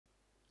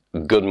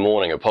Good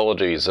morning.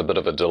 Apologies, a bit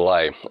of a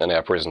delay in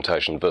our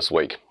presentation this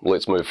week.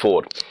 Let's move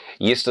forward.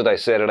 Yesterday,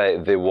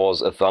 Saturday, there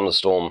was a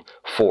thunderstorm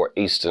for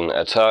eastern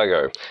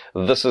Otago.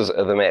 This is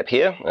the map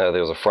here. There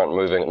was a front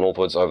moving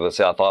northwards over the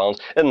South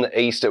Island. In the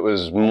east, it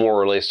was more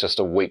or less just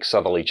a weak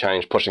southerly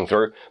change pushing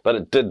through, but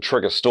it did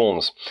trigger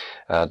storms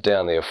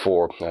down there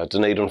for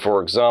Dunedin,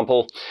 for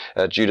example,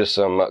 due to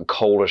some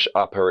coldish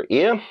upper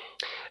air.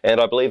 And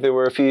I believe there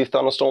were a few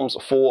thunderstorms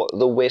for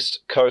the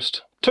west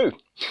coast too.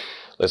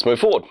 Let's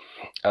move forward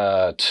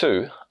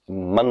to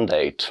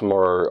Monday,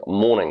 tomorrow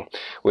morning,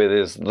 where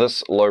there's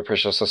this low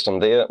pressure system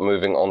there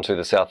moving onto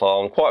the South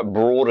Island, quite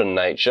broad in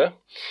nature,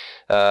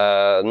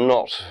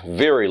 not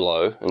very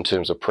low in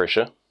terms of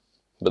pressure,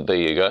 but there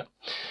you go.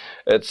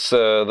 It's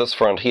this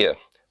front here,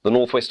 the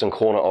northwestern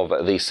corner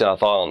of the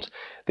South Island.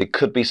 There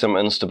could be some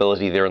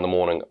instability there in the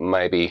morning,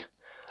 maybe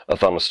a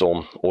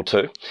thunderstorm or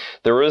two.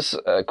 There is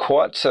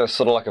quite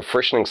sort of like a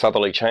freshening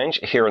southerly change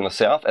here in the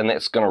south, and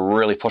that's going to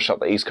really push up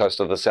the east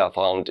coast of the South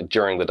Island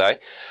during the day.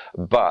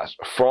 But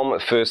from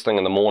first thing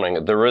in the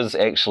morning, there is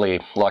actually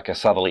like a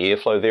southerly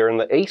airflow there in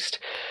the east,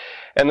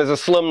 and there's a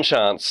slim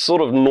chance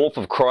sort of north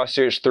of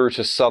Christchurch through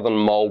to southern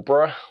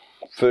Marlborough.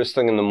 First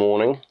thing in the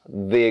morning,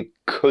 there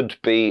could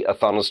be a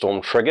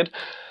thunderstorm triggered.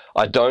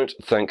 I don't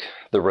think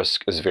the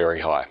risk is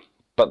very high,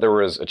 but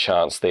there is a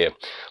chance there.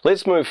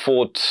 Let's move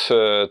forward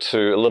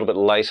to a little bit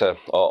later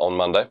on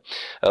Monday.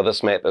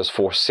 This map is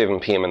for 7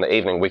 p.m. in the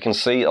evening. We can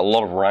see a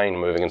lot of rain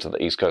moving into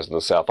the east coast of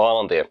the South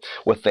Island there,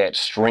 with that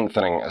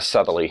strengthening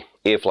southerly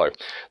airflow.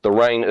 The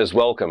rain is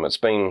welcome. It's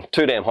been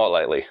too damn hot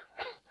lately.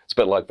 It's a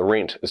bit like the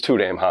rent is too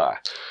damn high.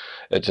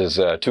 It is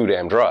too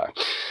damn dry.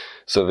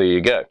 So there you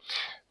go.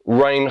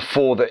 Rain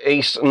for the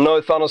east, no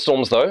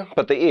thunderstorms though,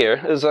 but the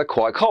air is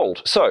quite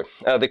cold. So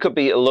there could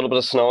be a little bit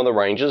of snow in the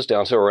ranges,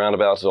 down to around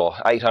about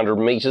 800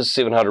 metres,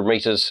 700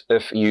 metres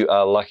if you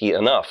are lucky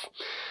enough.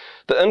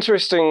 The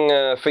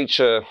interesting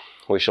feature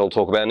we shall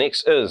talk about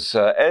next is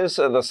as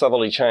the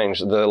southerly change,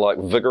 the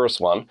vigorous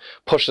one,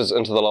 pushes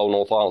into the lower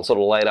North Island sort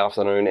of late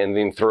afternoon and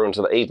then through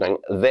into the evening,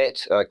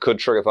 that could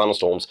trigger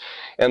thunderstorms,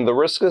 and the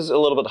risk is a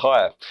little bit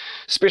higher,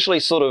 especially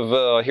sort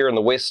of here in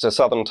the west,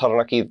 southern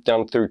Taranaki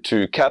down through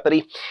to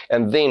Kapiti,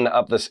 and then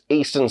up this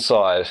eastern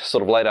side,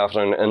 sort of late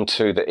afternoon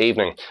into the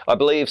evening. I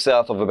believe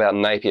south of about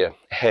Napier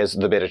has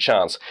the better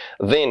chance.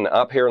 Then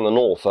up here in the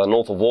north,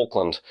 north of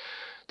Auckland,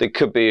 there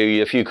could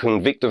be a few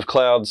convective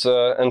clouds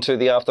into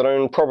the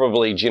afternoon,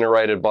 probably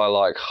generated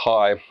by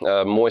high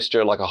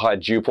moisture, like a high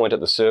dew point at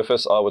the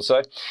surface, I would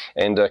say,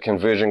 and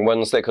converging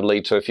winds that could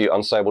lead to a few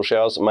unstable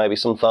showers, maybe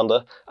some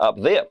thunder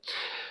up there.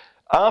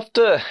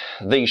 After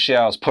these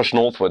showers push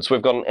northwards,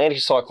 we've got an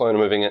anticyclone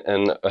moving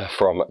in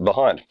from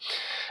behind,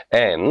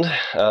 and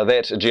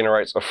that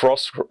generates a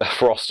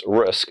frost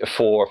risk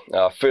for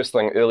first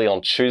thing early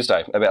on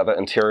Tuesday about the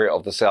interior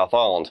of the South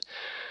Island.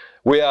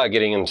 We are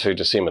getting into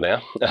December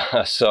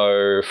now,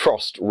 so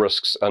frost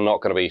risks are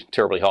not going to be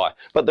terribly high,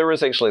 but there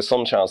is actually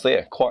some chance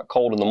there. Quite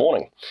cold in the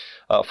morning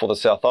for the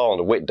South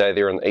Island, a wet day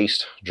there in the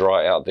east,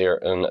 dry out there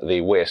in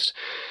the west.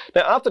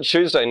 Now after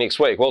Tuesday next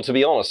week, well, to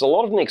be honest, a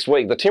lot of next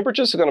week the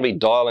temperatures are going to be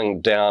dialing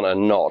down a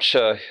notch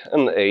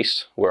in the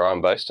east, where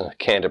I'm based, in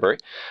Canterbury.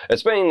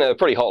 It's been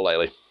pretty hot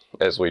lately,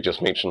 as we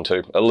just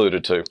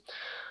alluded to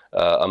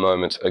a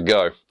moment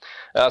ago.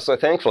 So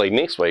thankfully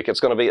next week it's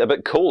going to be a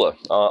bit cooler.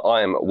 I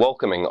am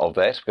welcoming of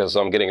that because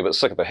I'm getting a bit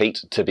sick of the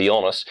heat, to be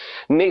honest.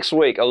 Next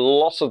week a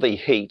lot of the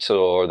heat,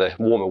 or the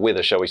warmer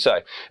weather shall we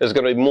say, is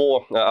going to be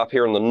more up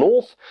here in the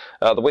north,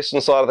 the western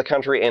side of the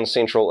country, and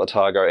central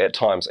Otago at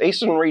times.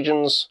 Eastern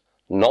regions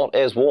not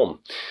as warm.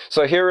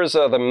 So here is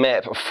the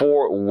map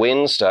for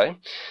Wednesday.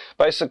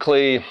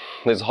 Basically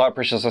there's a high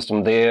pressure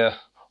system there,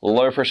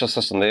 low pressure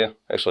system there.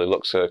 Actually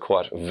looks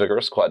quite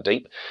vigorous, quite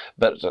deep,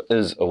 but it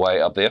is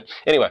away up there.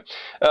 Anyway,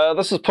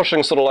 this is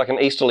pushing sort of like an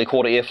easterly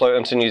quarter airflow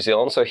into New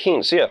Zealand, so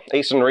hence, yeah,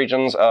 eastern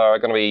regions are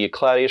going to be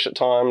cloudyish at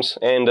times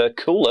and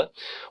cooler,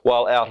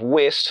 while out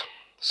west,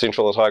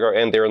 central Otago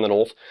and there in the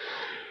north,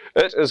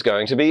 it is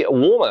going to be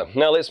warmer.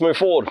 Now let's move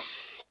forward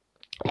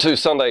to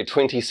Sunday,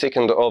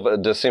 22nd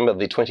of December,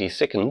 the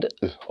 22nd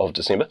of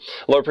December.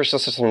 Low pressure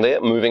system there,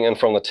 moving in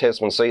from the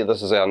Tasman Sea.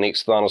 This is our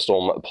next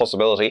thunderstorm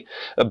possibility.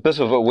 A bit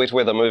of a wet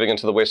weather moving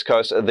into the west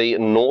coast, the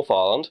North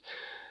Island.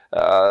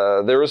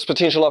 There is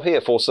potential up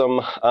here for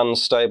some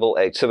unstable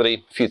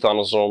activity, a few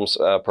thunderstorms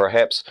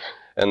perhaps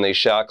in these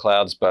shower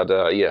clouds, but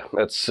yeah,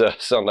 it's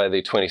Sunday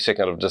the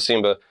 22nd of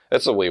December.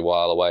 It's a wee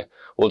while away.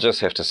 We'll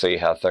just have to see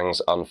how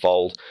things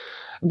unfold.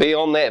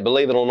 Beyond that,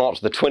 believe it or not,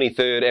 the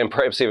 23rd and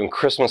perhaps even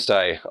Christmas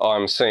Day,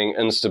 I'm seeing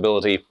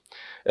instability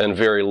in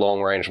very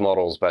long-range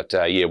models. But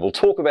yeah, we'll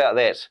talk about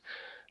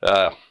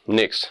that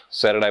next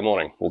Saturday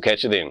morning. We'll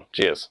catch you then.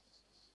 Cheers.